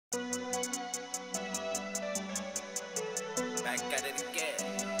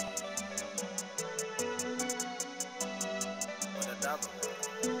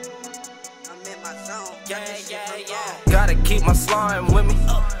keep my slime with me.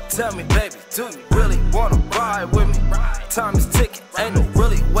 Tell me, baby, do you really wanna ride with me? Time is ticking, ain't no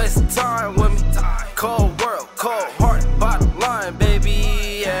really wasting time with me. Cold world, cold heart, bottom line,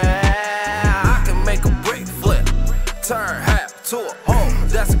 baby, yeah. I can make a brick flip, turn half to a whole,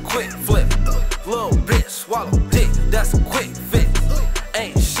 that's a quick flip. Little bitch, swallow dick, that's a quick fix.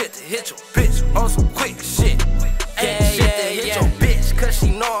 Ain't shit to hit your bitch on some quick shit. Ain't shit to hit your bitch, cause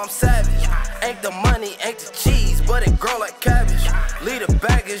she know I'm savage. Ain't the money, ain't the cheese, but it grow like cabbage. Leave the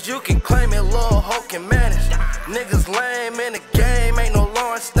baggage, you can claim it, little hoe can manage. Niggas lame in the game, ain't no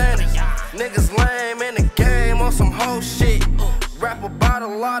Lawrence standards. Niggas lame in the game on some hoe shit. Rap about a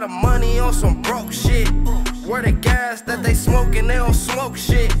lot of money on some broke shit. Where the gas that they smoking, they don't smoke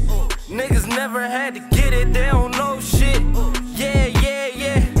shit. Niggas never had to get it, they don't know shit. Yeah, yeah,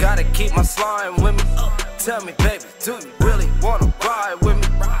 yeah. Gotta keep my slime with me. Tell me, baby, do you really wanna ride with me?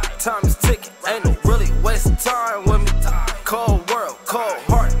 Time is ticking, ain't no really wasting time with me. Cold world, cold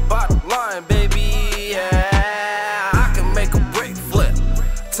heart, bottom line, baby, yeah. I can make a brick flip,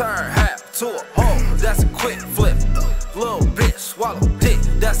 turn half to a whole, that's a quick flip. Little bitch, swallow dick,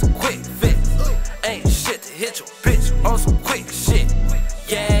 that's a quick fix. Ain't shit to hit your bitch on some quick shit.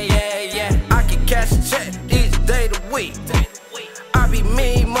 Yeah, yeah, yeah. I can cash a check each day of the week. I be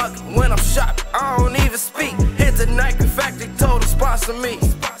mean mugging when I'm shopping, I don't even speak. Hit the Nike factory, told them sponsor me.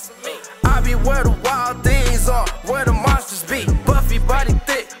 I be where the wild things are, where the monsters be. Buffy body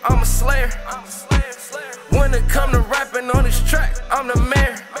thick, I'm a slayer. When it come to rapping on this track, I'm the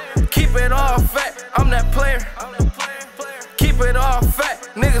mayor. Keep it all fat, I'm that player. Keep it all fat,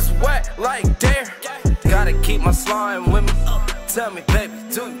 niggas wet like dare. Gotta keep my slime with me. Tell me, baby,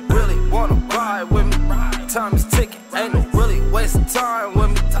 do you really wanna ride with me? Time is ticking, ain't no really wasting time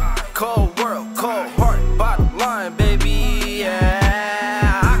with me. Cold world, cold heart, bottom line, baby,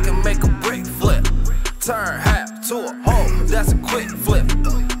 yeah. I can make a brick flip, turn half to a whole, that's a quick flip.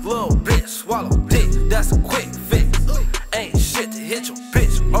 Little bitch, swallow dick, that's a quick fix. Ain't shit to hit your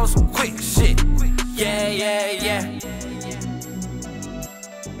bitch on some quick shit. Yeah, yeah, yeah.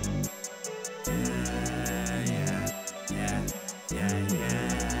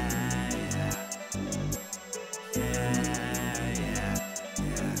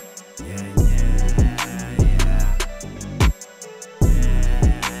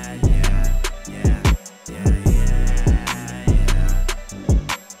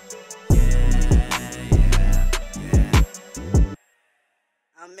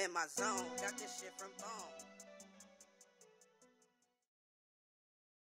 I'm in my zone, got this shit from home.